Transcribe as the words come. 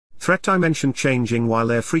threat dimension changing while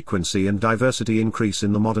their frequency and diversity increase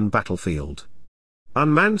in the modern battlefield.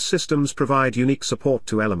 Unmanned systems provide unique support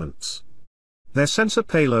to elements. Their sensor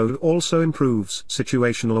payload also improves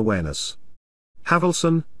situational awareness.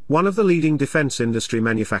 Havelsan, one of the leading defense industry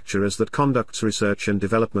manufacturers that conducts research and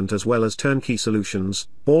development as well as turnkey solutions,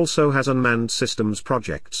 also has unmanned systems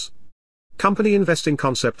projects. Company investing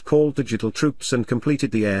concept called Digital Troops and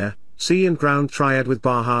completed the air, sea and ground triad with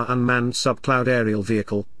Baha unmanned subcloud aerial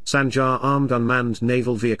vehicle, Sanjar armed unmanned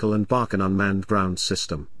naval vehicle and Barkan unmanned ground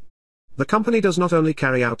system. The company does not only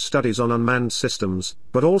carry out studies on unmanned systems,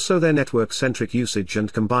 but also their network-centric usage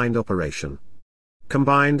and combined operation.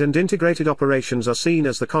 Combined and integrated operations are seen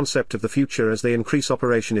as the concept of the future as they increase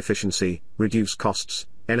operation efficiency, reduce costs,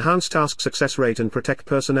 enhance task success rate and protect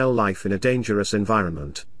personnel life in a dangerous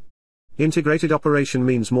environment. Integrated operation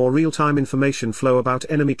means more real-time information flow about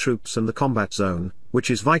enemy troops and the combat zone,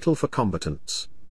 which is vital for combatants.